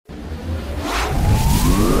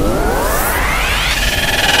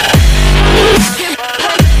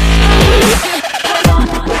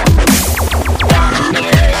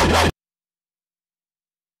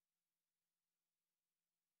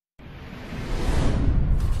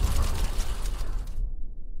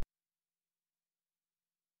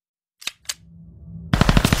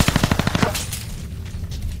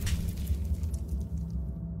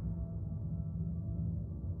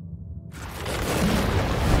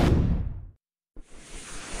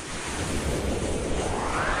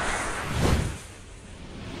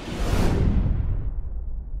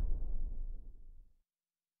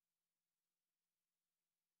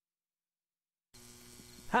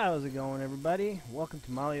How's it going, everybody? Welcome to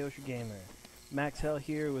MaLioSher Gamer. Max Hell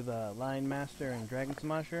here with Lion Master and Dragon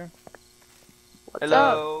Smasher. What's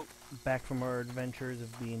up? Back from our adventures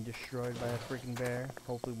of being destroyed by a freaking bear.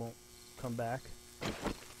 Hopefully won't come back.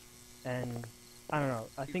 And, I don't know,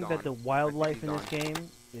 I think that the wildlife in this game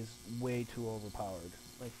is way too overpowered.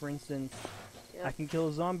 Like, for instance, I can kill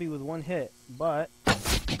a zombie with one hit, but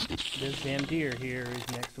this damn deer here is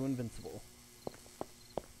next to invincible.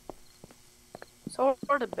 So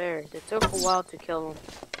are the bears. It took a while to kill them.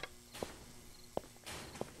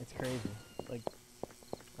 It's crazy. Like,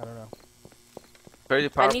 I don't know. Very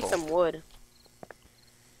powerful. I need some wood.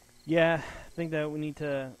 Yeah, I think that we need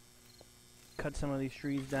to cut some of these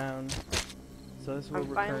trees down. So this is where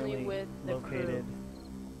we're currently located.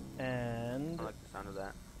 And I like the sound of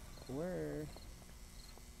that. Where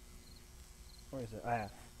is it? Ah, yeah.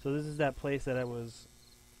 So this is that place that I was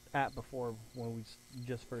at before when we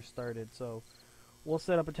just first started. So we'll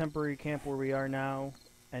set up a temporary camp where we are now,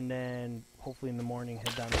 and then hopefully in the morning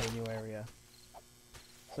head down to a new area.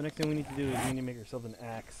 So next thing we need to do is we need to make ourselves an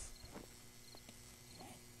axe.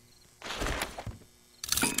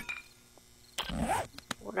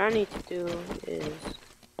 What I need to do is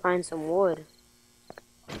find some wood.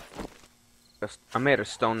 I made a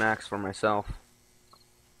stone axe for myself.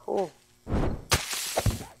 Cool.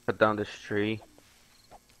 Cut down this tree.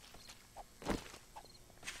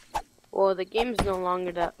 Well, the game's no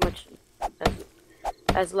longer that much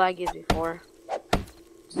as laggy as before.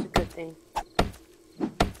 It's a good thing.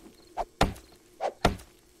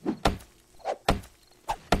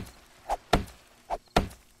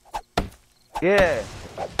 Yeah.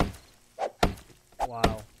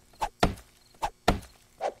 Wow.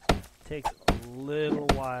 Takes a little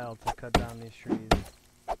while to cut down these trees.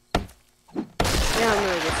 Yeah,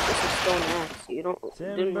 no, this is a stone axe. You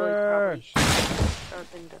didn't really probably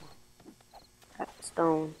sharpen the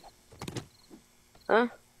stone. Huh?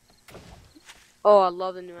 Oh, I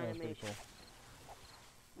love the new animation. Cool.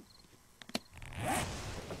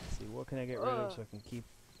 Let's see, what can I get rid of so I can keep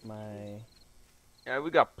my... Yeah, we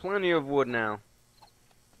got plenty of wood now.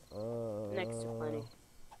 Next to plenty.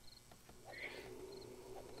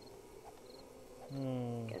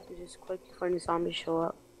 Got to just quick before any zombies show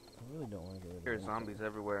up. I really don't want to get rid of There's zombies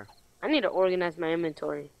everywhere. I need to organize my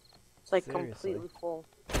inventory. It's like Seriously? completely full.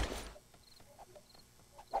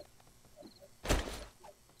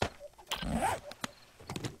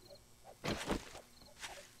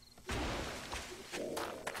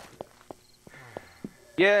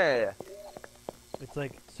 Yeah. It's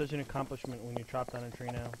like such an accomplishment when you chop down a tree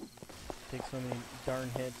now. Take so many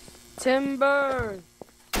darn hits. Timber!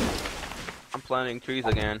 I'm planting trees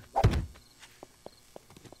again.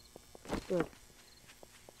 Good.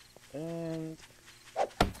 And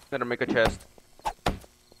Gotta make a chest.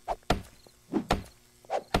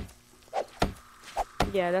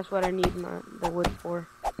 Yeah, that's what I need the wood for.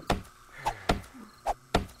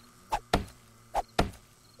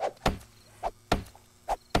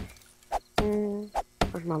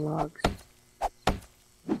 Where's my logs?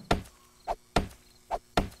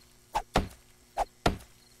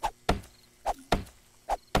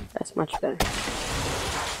 That's much better.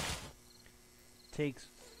 takes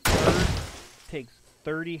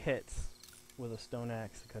 30 hits with a stone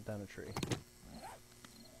axe to cut down a tree.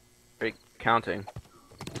 Great counting.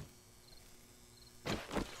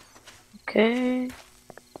 Okay.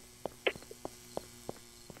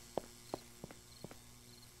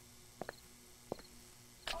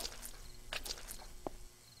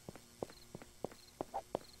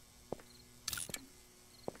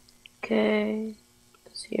 Okay.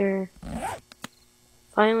 It's here.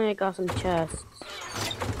 Finally, I got some chests.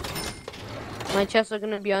 My chests are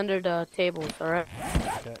gonna be under the tables, alright?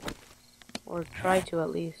 Okay. Or try to at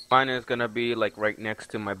least. Mine is gonna be like right next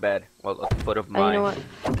to my bed. Well, at the foot of my You know what?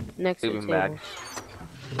 Next to the sleeping table.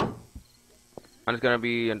 bag. Mine's gonna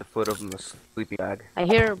be in the foot of my sleeping bag. I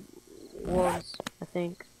hear wolves, I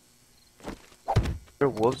think. There are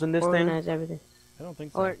wolves in this thing? Organize everything. I don't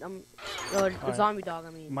think so. Or the zombie dog,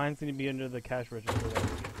 I mean. Mine's going to be under the cash register.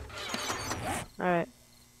 Alright.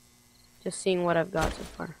 Just seeing what I've got so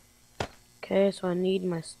far. Okay, so I need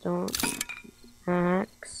my stone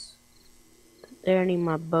axe. There, I need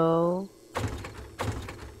my bow.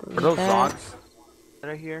 Are those zogs that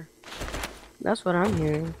I hear? That's what I'm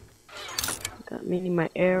hearing. Got me my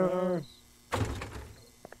arrows.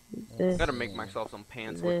 This. Gotta make myself some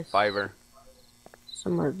pants This. with fiber.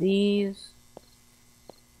 Some of these.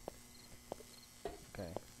 Okay,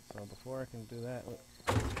 so before I can do that, wait,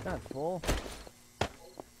 it's not full.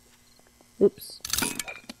 Oops.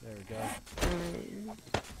 There we go.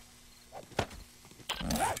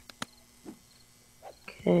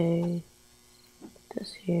 Okay.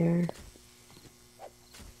 This here.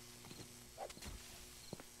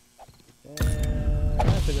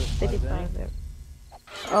 That's a good spot, 55 there.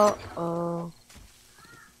 Oh.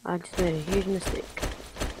 I just made a huge mistake.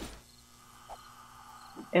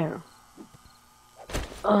 Arrow.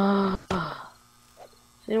 Does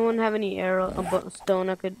anyone have any stone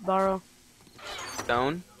I could borrow?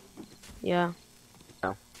 Stone? Yeah.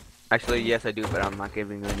 No. Actually, yes, I do, but I'm not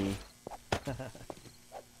giving any. Get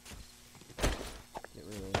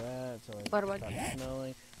rid of that so I What can about stop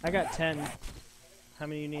smelling. I got 10. How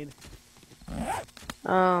many you need?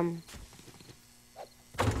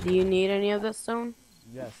 Do you need any of this stone?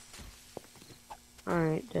 Yes.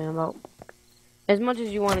 Alright, then about as much as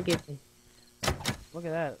you want to give me. Look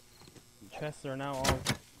at that. The chests are now all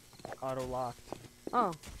auto-locked.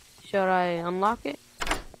 Oh. Should I unlock it?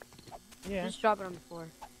 Yeah. Just drop it on the floor.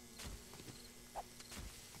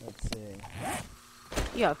 Let's see.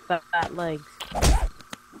 You got fat legs.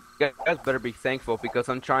 You guys better be thankful because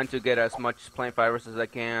I'm trying to get as much plant fibers as I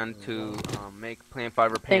can to make plant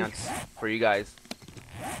fiber pants for you guys.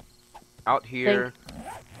 Out here,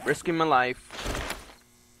 risking my life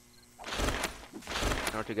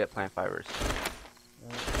in order to get plant fibers.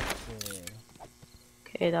 Let's see.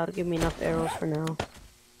 Okay, that'll give me enough arrows for now.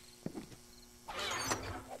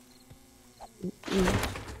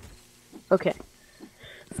 Okay.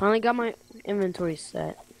 Finally got my inventory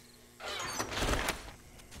set.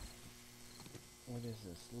 What is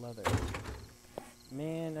this? Leather.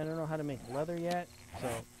 Man, I don't know how to make leather yet. So,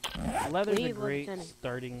 leather's a great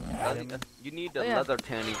starting item. You need the leather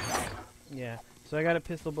tanning. Yeah. So I got a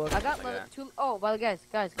pistol book. I got leather oh, well, guys.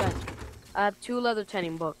 I have 2 leather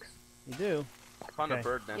tanning books. You do? I found a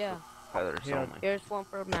bird nest with feathers only. Here's one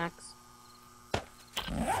for Max.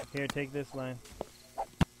 Here, take this line.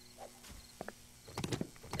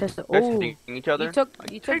 Guys hitting each other?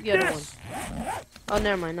 You took the other one. Oh,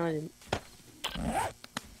 never mind. No, I didn't.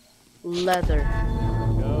 Leather.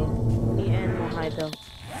 Go. The animal hide though.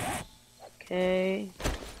 Okay.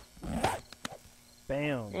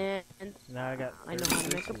 Bam. And now I got I know how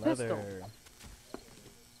to make a leather. pistol.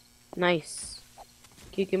 Nice.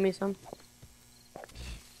 Can you give me some?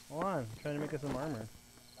 Hold on, I'm trying to make us some armor.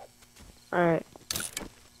 Alright.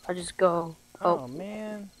 I'll just go. Oh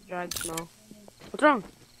man. Drag smell. What's wrong?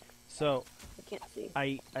 So I can't see.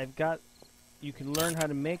 I've got. You can learn how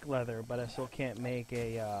to make leather, but I still can't make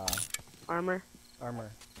a Armor.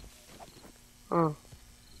 Oh.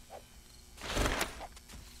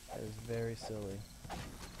 That is very silly.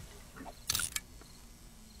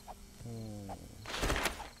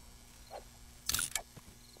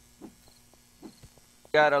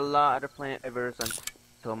 Got a lot of plant fibers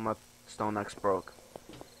until my stone axe broke.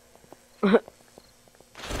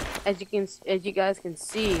 As you guys can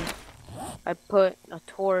see, I put a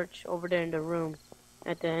torch over there in the room,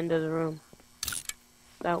 at the end of the room.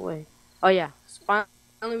 That way. Oh yeah.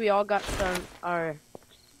 Finally, we all got our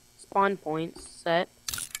spawn points set.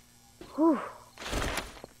 Whew.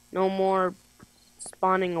 No more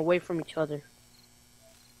spawning away from each other.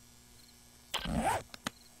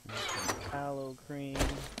 Aloe cream.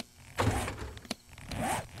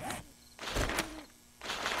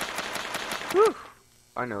 Whew.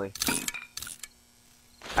 Finally.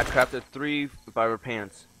 I crafted 3 fiber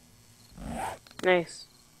pants. Nice.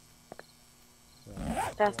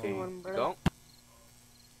 Pass me one, brother. Go.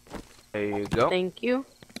 There you go. Thank you.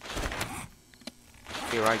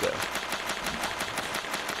 Here I go.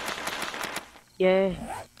 Yay.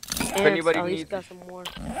 And anybody at least needs got some more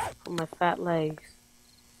for my fat legs.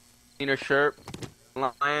 Need a shirt,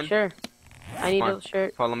 lion? Sure. I need a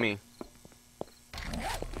shirt. Follow me.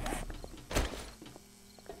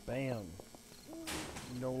 Bam.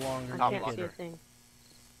 No longer I can't see a thing.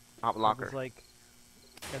 Top locker. It's like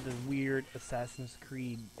got this weird Assassin's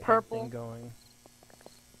Creed Purple thing going.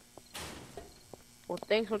 Well,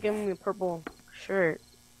 thanks for giving me a purple shirt.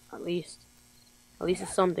 At least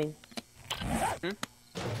it's something.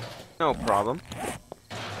 No problem.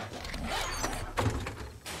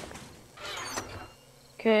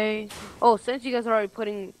 Okay. Oh, since you guys are already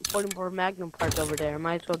putting more Magnum parts over there, I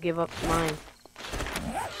might as well give up mine.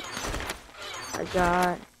 I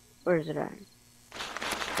got. Where is it at?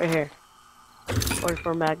 Right here.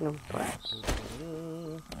 44 Magnum parts.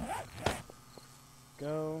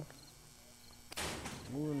 Go.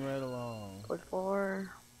 Moving right along. 44.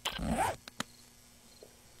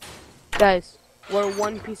 Guys, we're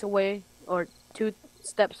 1 piece away, or 2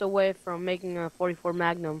 steps away from making a 44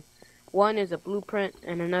 Magnum. One is a blueprint,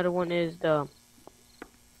 and another one is the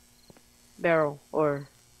barrel, or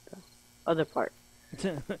the other part.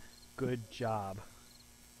 Good job.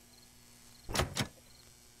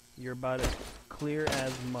 You're about as clear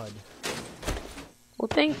as mud. Well,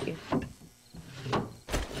 thank you.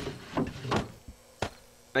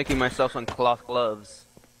 Making myself some cloth gloves.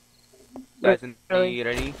 Guys, need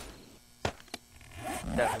any?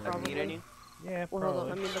 Guys, need any? Yeah, well, probably. hold on,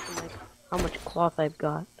 let me look at how much cloth I've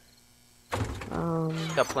got.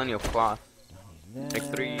 Got plenty of cloth. Like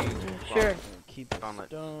 3. Sure. Keep the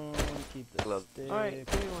stone, keep the stick, Alright,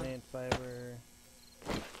 plant fiber.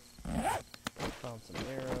 Found some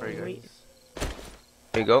arrows.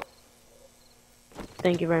 There you go.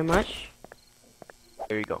 Thank you very much.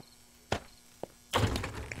 There you go.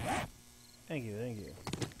 Thank you, thank you.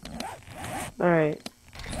 Alright.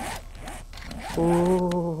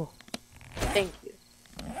 Ooh. Thank you.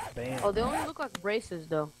 Bam. Oh, they only look like braces,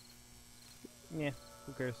 though. Yeah,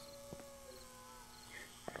 who cares?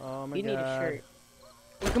 Oh my god. You need a shirt.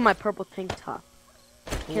 Look at my purple tank top.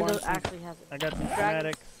 Kendall actually has it. I got some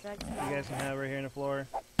schematics. You guys can have right here on the floor.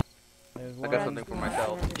 There's I got something for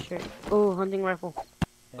myself. Oh, hunting rifle.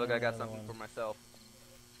 Look, I got something for myself.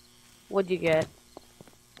 What'd you get?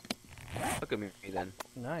 Look at me then.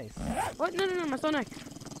 Nice. What? No, my stomach.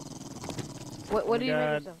 What do you make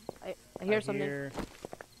yourself? I hear something. Hear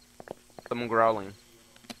someone growling.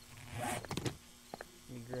 Let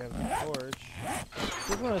me grab the torch.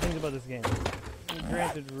 This is one of the things about this game. I mean,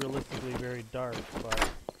 granted, realistically very dark, but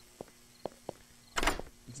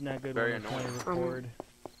it's not good when you're trying to record.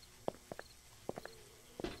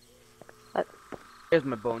 Here's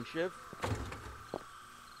my bone shiv.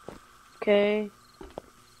 Okay.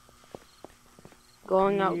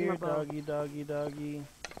 Going out with my bow. Doggy.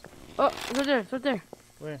 Oh, it's right there.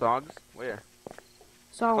 Where? Dogs? Where?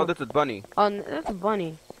 Saw Oh, that's a bunny. that's a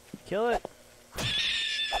bunny. Kill it.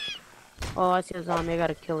 Oh, I see a zombie. I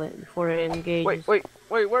gotta kill it before it engages. Wait,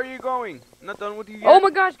 where are you going? I'm not done with you yet. Oh my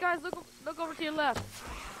gosh, guys, look over to your left.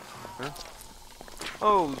 Huh?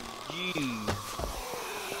 Oh, jeez.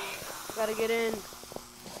 Gotta get in.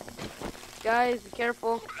 Guys, be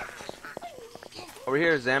careful. Over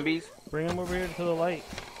here, zombies. Bring him over here to the light.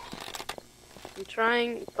 I'm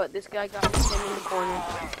trying, but this guy got me pinned in the corner.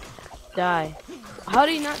 Die. How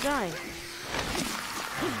did he not die?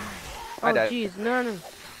 I died. Oh, jeez, no.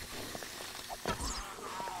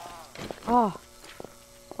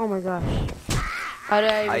 Oh my gosh. How did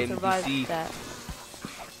I even survive that?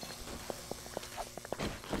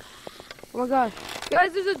 Oh my gosh.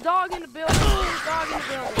 Guys, there's a dog in the building. God,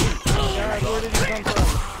 where did he come from?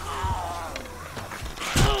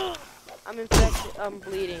 I'm infected. I'm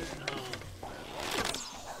bleeding.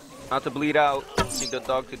 Not to bleed out. Beat the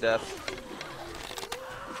dog to death.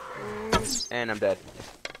 And I'm dead.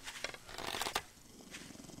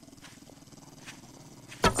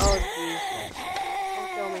 Oh jeez.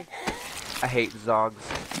 Don't kill me. I hate zogs.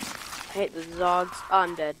 I hate the zogs. Oh,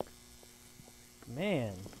 I'm dead.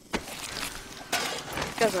 Man.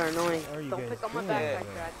 These guys are annoying. Don't pick up my backpack,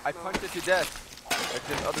 Jack. I punched it to death. Like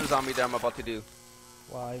this other zombie that I'm about to do.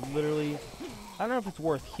 Wow, I don't know if it's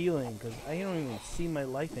worth healing, because I don't even see my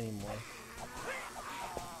life anymore.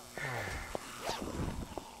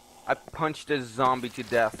 I punched this zombie to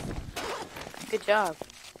death. Good job.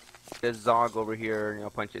 This zog over here, and I'll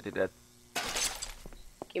punch it to death.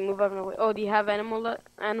 Can you move up and away? Oh, do you have animal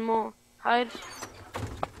hide?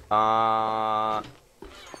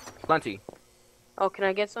 Plenty. Oh, can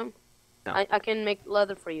I get some? No. I can make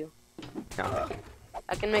leather for you. No.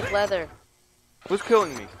 I can make leather. Who's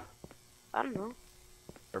killing me? I don't know.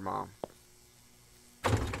 Your mom.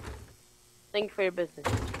 Thank you for your business.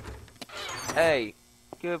 Hey,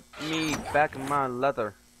 give me back my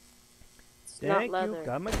leather. It's not leather. You,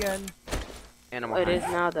 come again. Animal It is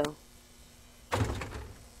now, though.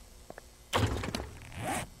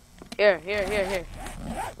 Here.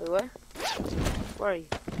 Wait, what? Where are you?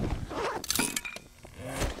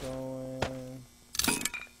 Going.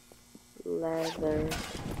 Leather.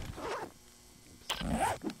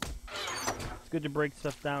 It's good to break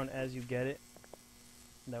stuff down as you get it.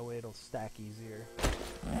 That way it'll stack easier.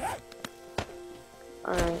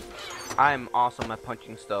 Alright. I'm awesome at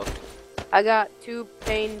punching stuff. I got 2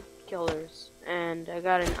 painkillers, and I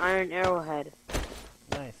got an iron arrowhead.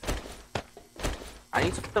 Nice. I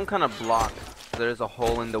need some kind of block. There's a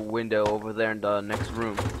hole in the window over there in the next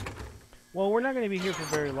room. Well, we're not going to be here for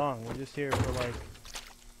very long. We're just here for like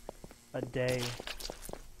a day.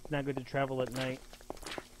 It's not good to travel at night.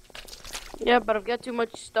 Yeah, but I've got too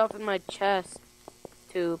much stuff in my chest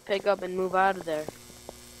to pick up and move out of there.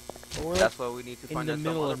 Well, that's why we need to find some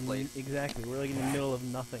other place. Exactly. We're like in the middle of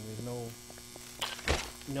nothing. There's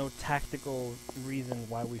no tactical reason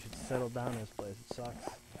why we should settle down this place. It sucks.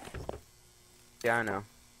 Yeah, I know.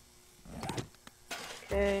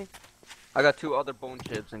 Okay. I got 2 other bone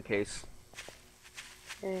chips in case.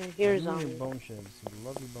 Here's your on. bone chips. You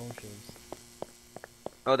love your bone chips.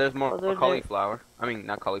 Oh, there's more cauliflower. There. I mean,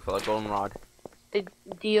 not cauliflower, goldenrod. They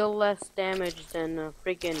deal less damage than a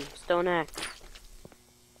freaking stone axe.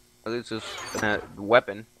 At least it's a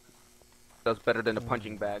weapon. Does better than a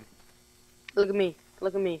punching bag. Look at me.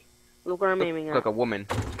 Look at me. Look where I'm aiming at. Like a woman.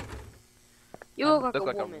 You look like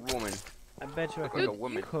a woman. I bet you I Like a could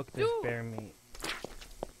woman. cook this bear meat.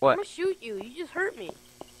 What? I'm gonna shoot you. You just hurt me.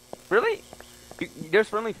 Really? There's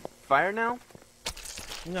friendly fire now?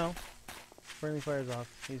 No. Friendly fire's off.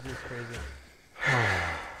 He's just crazy.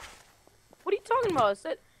 What are you talking about?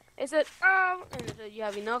 It said, oh, and it said you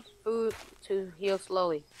have enough food to heal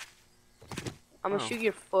slowly. I'm gonna shoot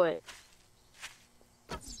your foot.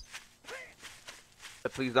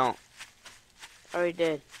 Please don't. I already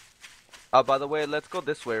did. By the way, let's go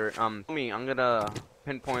this way. I'm gonna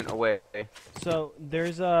pinpoint a way. So,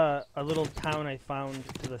 there's a little town I found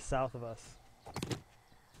to the south of us.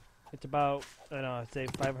 It's about, I don't know, I'd say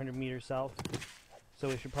 500 meters south. So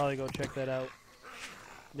we should probably go check that out.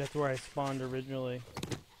 That's where I spawned originally.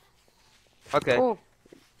 Okay. Ooh.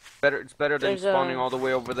 It's better than spawning all the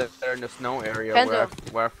way over there in the snow area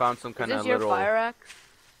where I found some kind of little... Is this your fire axe?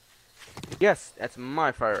 Yes, that's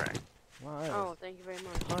my fire axe. Wow, oh, thank you very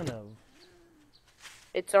much. Ton of.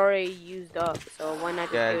 It's already used up, so why not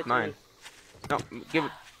just give it's it mine. to me? No, give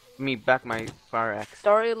me back my fire axe. It's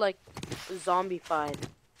already like zombified.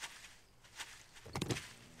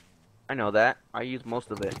 I know that. I use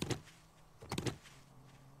most of it.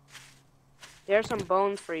 There's some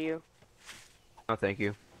bones for you. No, thank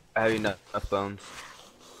you. I have enough bones.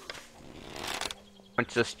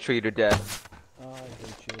 Punch this tree to death. Oh, I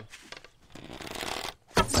hate you.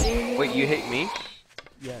 Wait, you hate me?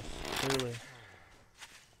 Yes, clearly.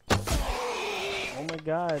 Oh my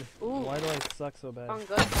god. Ooh. Why do I suck so bad? On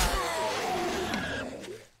good.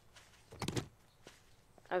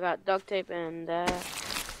 I got duct tape and that.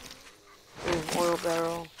 Oil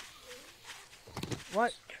barrel.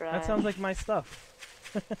 What? Trash. That sounds like my stuff.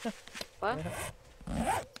 What?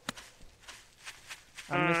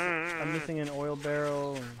 I'm missing an oil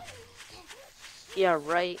barrel. And... Yeah,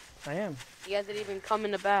 right. I am. You guys didn't even come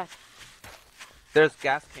in the back. There's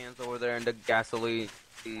gas cans over there in the gasoline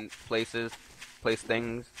place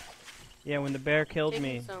things. Yeah, when the bear killed taking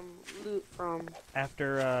me. Some loot from.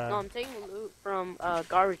 After. No, I'm taking loot from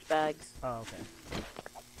garbage bags. Oh, okay.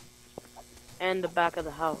 And the back of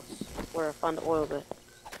the house where I found the oil bit.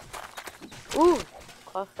 Ooh,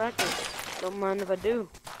 cloth fragments. Don't mind if I do.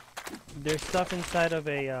 There's stuff inside of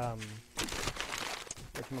a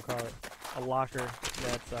whatchamacallit, a locker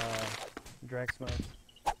that's drag smokes.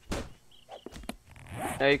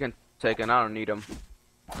 Yeah, you can take it. I don't need them.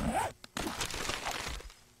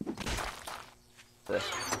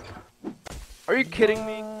 Are you kidding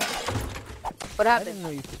me? What I happened? didn't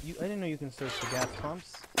know you can search the gas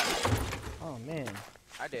pumps. Oh man.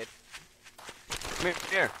 I did.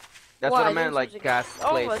 Here. That's What, what I meant, like gas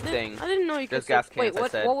place thing. I didn't know you could. There's gas Wait,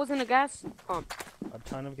 cans. what was in the gas pump? A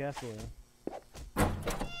ton of gasoline.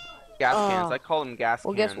 Gas cans. I call them gas cans.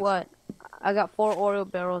 Well, guess what? I got 4 oil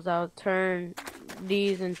barrels. I'll turn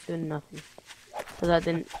these into nothing. Cause I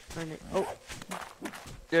didn't turn it. Oh.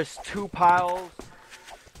 There's 2 piles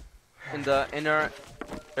in the inner.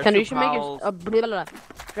 Can you should make a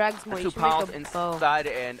drags more. 2 piles inside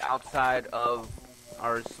and outside of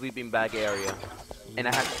our sleeping bag area, and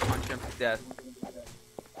I had to punch him to death.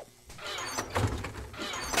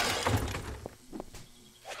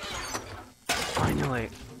 Finally,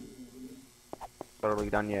 totally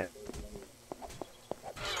done yet.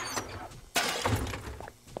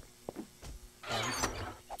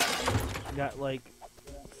 Got like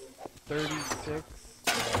 36,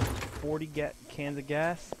 40 cans of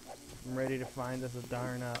gas. I'm ready to find us a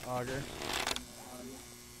darn auger.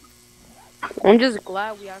 I'm just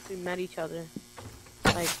glad we actually met each other.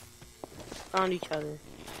 Like, found each other.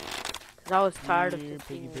 Cause I was tired of just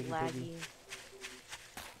being laggy.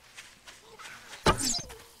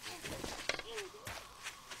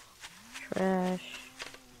 Trash.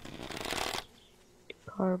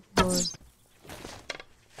 Cardboard.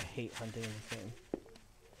 I hate hunting in this game.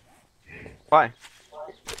 Why?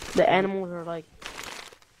 The animals are like...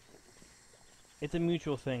 It's a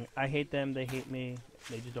mutual thing. I hate them, they hate me.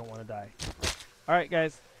 They just don't want to die. Alright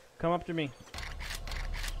guys, come up to me.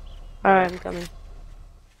 Alright, I'm coming.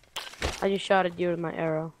 I just shot a deer with my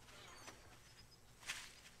arrow.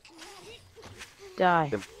 Die.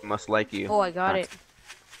 They must like you. Oh, I got it.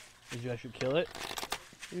 Did you actually kill it?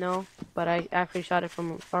 No, but I actually shot it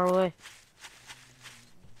from far away.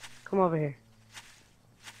 Come over here.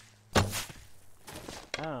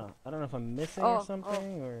 I don't know if I'm missing or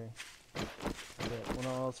something, or but when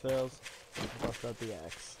all else fails, bust out the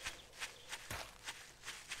axe.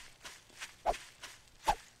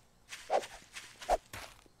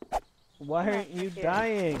 Why aren't you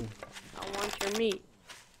dying? I want your meat.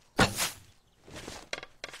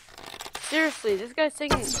 Seriously, this guy's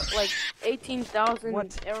taking like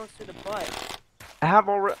 18,000 arrows to the butt. I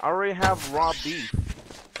already have raw beef in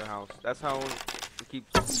the house. That's how it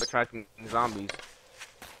keeps attracting zombies.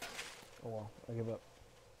 Oh well, I give up.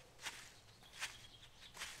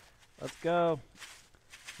 Let's go.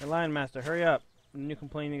 Hey, Lion Master, hurry up. And you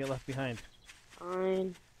complain you get left behind.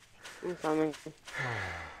 Fine. I'm coming.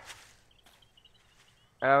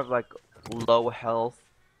 I have like low health.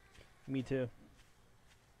 Me too.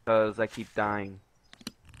 Because I keep dying.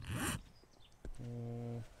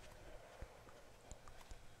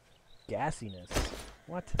 Gassiness.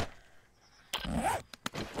 What?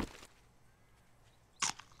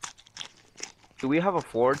 Do we have a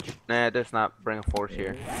forge? Nah, let's not bring a forge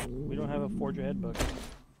here. We don't have a forge ahead book.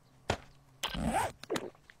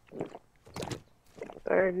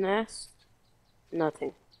 Bird nest.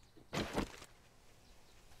 Nothing.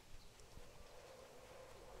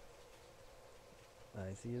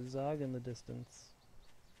 I see a Zog in the distance.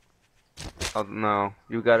 Oh no,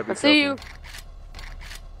 you gotta be. I see you.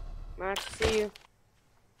 Max, see you.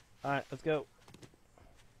 Alright, let's go.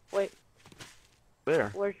 Wait. Where?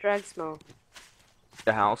 Where's Drag Smell?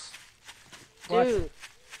 The house. What? Dude.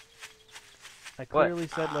 I clearly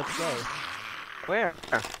said let's go. Where?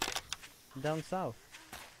 Down south.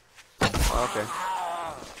 Oh, okay.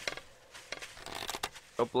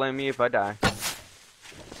 Don't blame me if I die.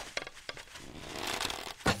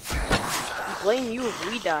 Blame you if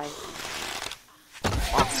we die.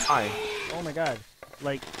 Oh, hi. Oh my god.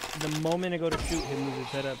 Like, the moment I go to shoot him, moves his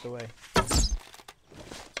head out the way.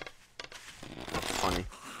 Funny.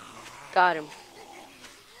 Got him.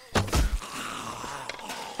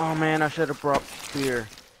 Oh man, I should have brought beer.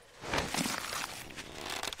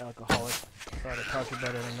 Alcoholic. Thought I taught you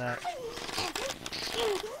better than that.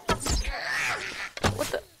 What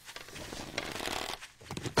the?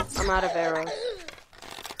 I'm out of arrows.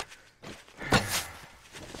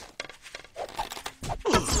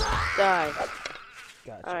 Die.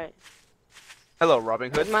 Gotcha. Alright. Hello, Robin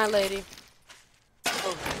Hood. Where's my lady?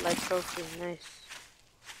 Oh, light trophy. Nice.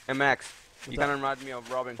 And Max, you kind of remind me of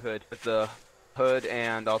Robin Hood with the hood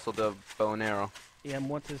and also the bow and arrow. Yeah, and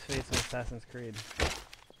what's his face in Assassin's Creed?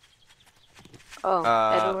 Oh,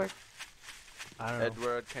 Edward. I don't know.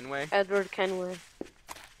 Edward Kenway? Edward Kenway.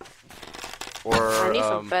 Or, I need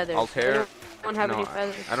some feathers. Altair? Anyone have No, any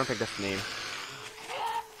feathers? I don't think that's the name.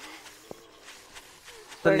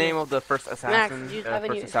 The name of the first assassin. Max, do you have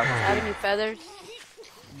any feathers?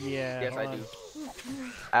 Yeah. Yes, I do.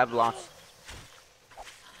 I have lots.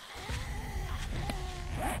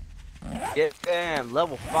 Get damn,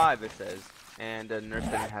 level 5 it says. And the nurse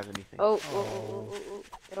didn't have anything. Oh.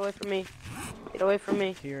 Get away from me. Get away from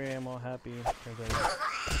me. Here I am all happy.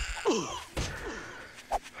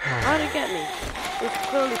 How'd it get me? It's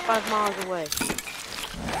clearly 5 miles away.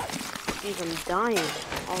 Jeez, I'm dying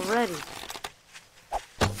already.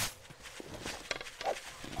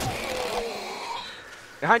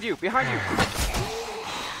 Behind you! Behind you!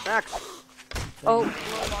 Max! Oh,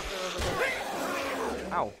 walker over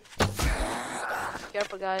there. Ow.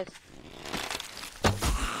 Careful, guys.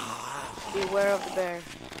 Beware of the bear.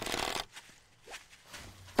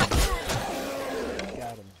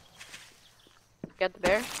 Got him. Get the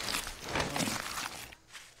bear? You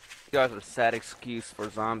guys are a sad excuse for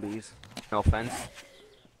zombies. No offense.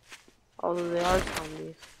 Although they are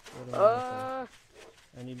zombies. I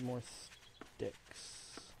need more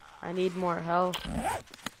sticks. I need more health.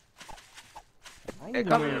 Hey,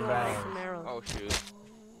 come here, buddy. Oh shoot.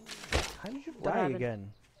 How did you What die happened?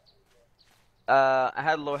 again? I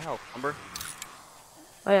had low health, remember?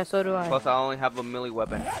 Oh yeah, so do I. Plus I only have a melee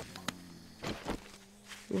weapon.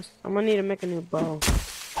 I'm gonna need to make a new bow.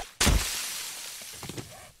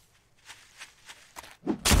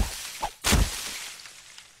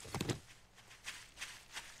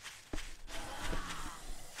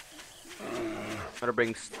 Better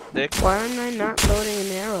bring sticks. Why am I not loading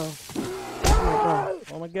an arrow? Oh my god.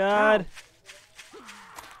 Oh my god!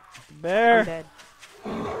 Bear! I'm dead.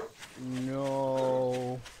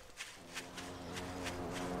 No.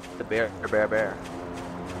 The bear. It's an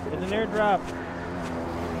airdrop.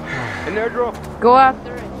 An airdrop! Go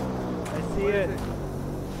after it. I see it.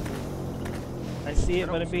 I see it,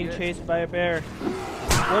 but I'm being chased by a bear.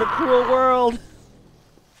 What a cruel world!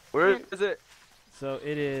 Where is it? So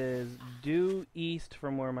it is due east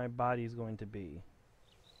from where my body's going to be.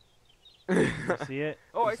 I see it.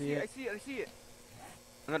 Oh, I see it.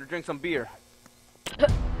 I'm gonna drink some beer.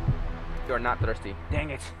 You are not thirsty.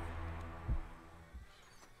 Dang it.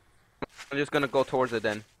 I'm just gonna go towards it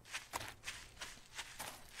then.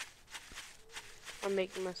 I'm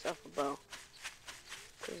making myself a bow.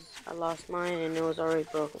 Because I lost mine and it was already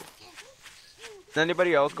broken. Is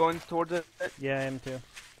anybody else going towards it? Yeah, I am too. In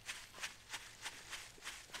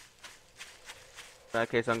that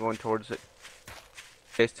case, I'm going towards it.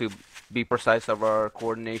 Case to be precise of our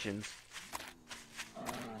coordinations.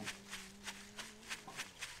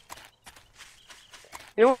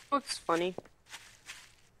 You know what's funny?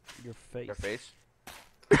 Your face. Your face?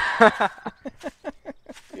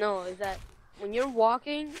 No, is that when you're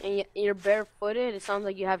walking and you're barefooted, it sounds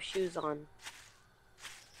like you have shoes on.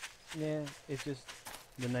 Yeah, it's just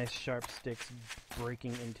the nice sharp sticks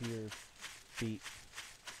breaking into your feet.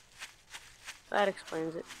 That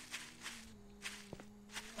explains it.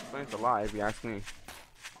 Explains a lot if you ask me.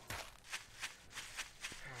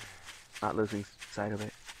 Not losing sight of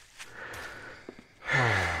it.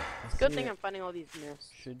 It's a good thing I'm finding all these nests.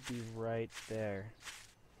 Should be right there.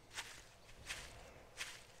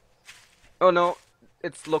 Oh no,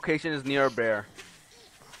 its location is near a bear.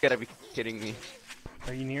 You gotta be kidding me.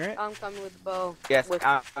 Are you near it? I'm coming with the bow. Yes, with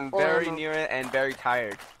I'm very ammo. near it and very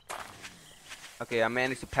tired. Okay, I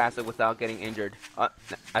managed to pass it without getting injured.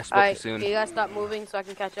 I spoke too soon. You guys stop moving so I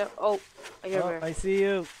can catch up. Oh, I hear a bear. I see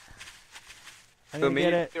you. I'm gonna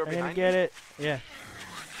get it. I'm gonna get it. Yeah.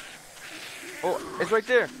 Oh, it's right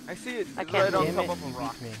there. I see it. I It's can't right on Damn top it, of a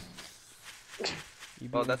rock. you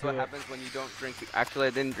beat Well, me that's to what it. happens when you don't drink. Actually, I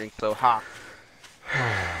didn't drink, so ha.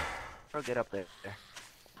 I'll get up there.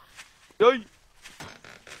 Yay!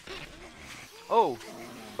 Oh,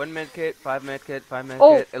 1 med kit, 5 med kit, 5 med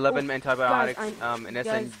kit, 11 antibiotics,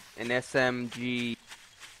 guys, an SMG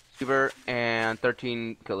fever, and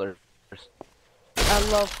 13 killers. I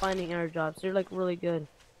love finding airdrops. They're like really good.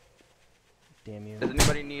 Damn you. Does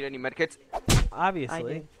anybody need any medkits?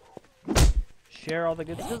 Obviously. Share all the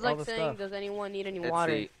good It's stuff. just All like the saying, stuff. does anyone need any Let's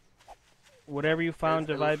water? see. Whatever you found,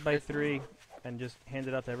 There's- divide by there's- 3, and just hand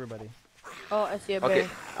it out to everybody. Oh, I see a bear. Okay,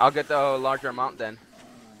 I'll get the larger amount then.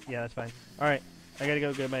 Yeah, that's fine. All right, I gotta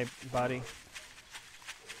go get my body.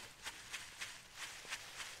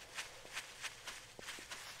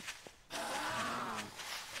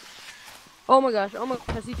 Oh my gosh,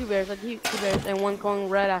 I see 2 bears. I see 2 bears and one going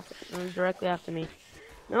right after, directly after me.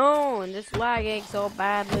 No, and this lagging so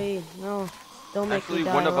badly. No, don't make Actually, me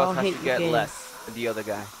die. one of or I'll us has hate to the get game. less than the other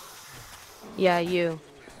guy. Yeah, you.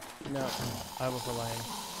 No, I was lying.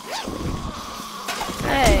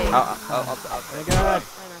 Hey. I'll Oh my God,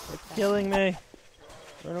 it's killing me.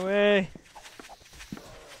 Run away.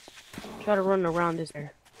 Try to run around this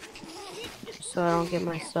bear, so I don't get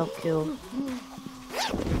myself killed.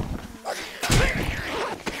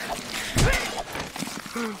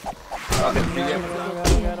 Oh my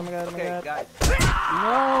God, oh my God, oh my Okay, God. guys.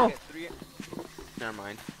 No! Okay, 3. Never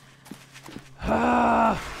mind.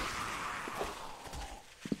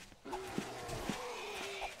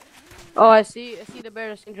 Oh, I see the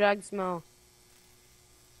bear just can drag smell.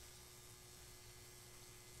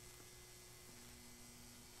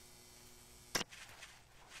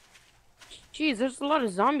 Jeez, there's a lot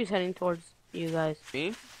of zombies heading towards you guys.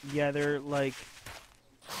 Me? Yeah, they're like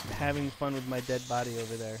having fun with my dead body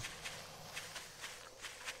over there.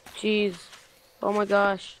 Jeez. Oh my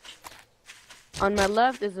gosh. On my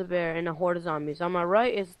left is a bear and a horde of zombies. On my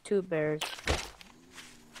right is 2 bears.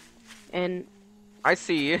 And I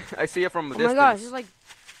see it. I see it from a oh distance. my gosh, it's like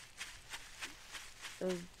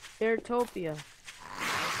a Beartopia.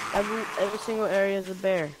 Every single area is a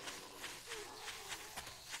bear.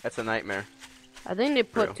 That's a nightmare. I think they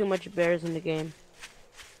put True. too much bears in the game.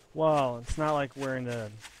 Well, it's not like we're in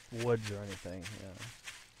the woods or anything. Yeah.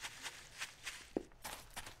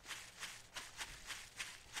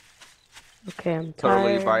 Okay, I'm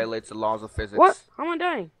Totally tired. violates the laws of physics. What? How am I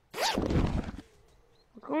dying?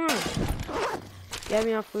 What's going on? Get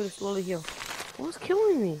me off food to slowly heal. What's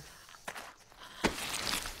killing me?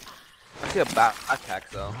 I see a bat attack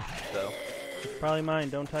though. So, It's probably mine.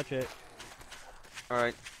 Don't touch it. all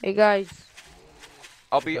right. Hey guys.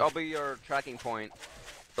 I'll be your tracking point.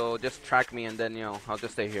 So just track me and then I'll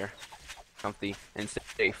just stay here, comfy and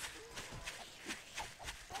safe.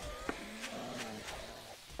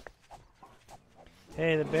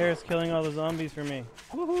 Hey, the bear is killing all the zombies for me.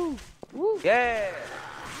 Woohoo! Woo. Yeah.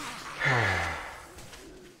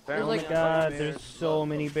 There's Oh like my God, there's so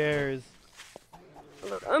many bears.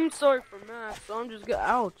 Look, I'm sorry for Max, so I'm just gonna.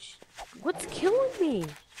 Ouch. What's killing me?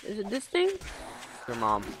 Is it this thing? Your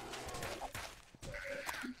mom.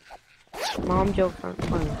 Mom jokes aren't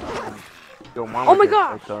funny. Yo, Oh my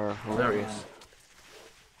god! are hilarious.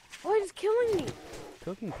 Why is killing me?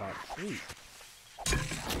 Cooking pot, sweet.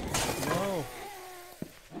 No.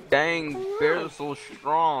 Dang, bears are so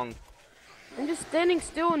strong. I'm just standing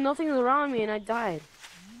still and nothing's around me and I died.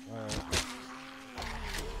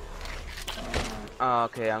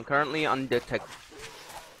 Okay, I'm currently undetected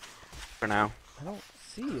for now. I don't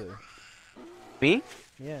see you. Me?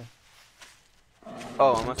 Yeah.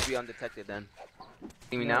 Oh, I must be undetected then.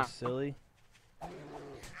 See me now? Silly.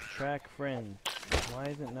 Track friend. Why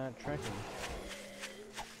is it not tracking?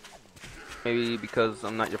 Maybe because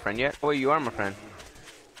I'm not your friend yet? Oh, wait, you are my friend.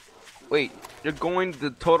 Wait, you're going the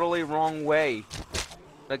totally wrong way.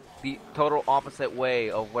 Like, the total opposite way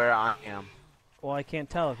of where I am. Well, I can't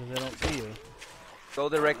tell because I don't see you. Go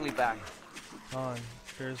directly back. Hold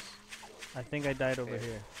on. I think I died over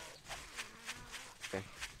here. Okay.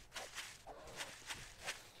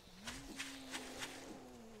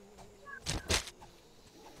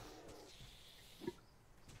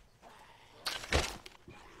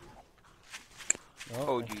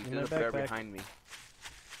 Oh, geez, there's a bear behind me.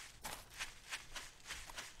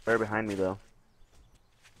 Bear behind me, though.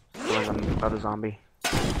 Another zombie.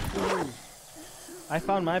 Ooh. I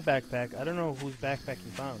found my backpack. I don't know whose backpack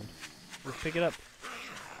you found. Let's pick it up.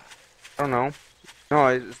 I don't know. No,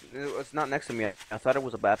 it's not next to me. I thought it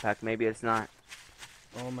was a backpack. Maybe it's not.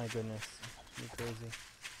 Oh my goodness. You're crazy.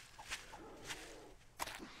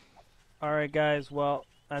 Alright guys, well,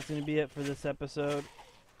 that's going to be it for this episode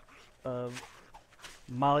of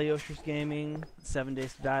MaLioSher Gaming 7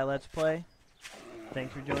 Days to Die Let's Play.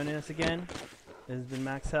 Thanks for joining us again. This has been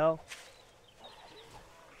Max Hell.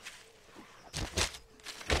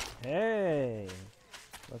 Hey!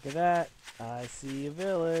 Look at that. I see a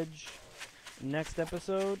village. Next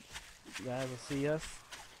episode, you guys will see us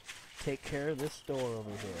take care of this store over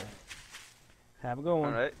here. Have a good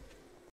one. Alright.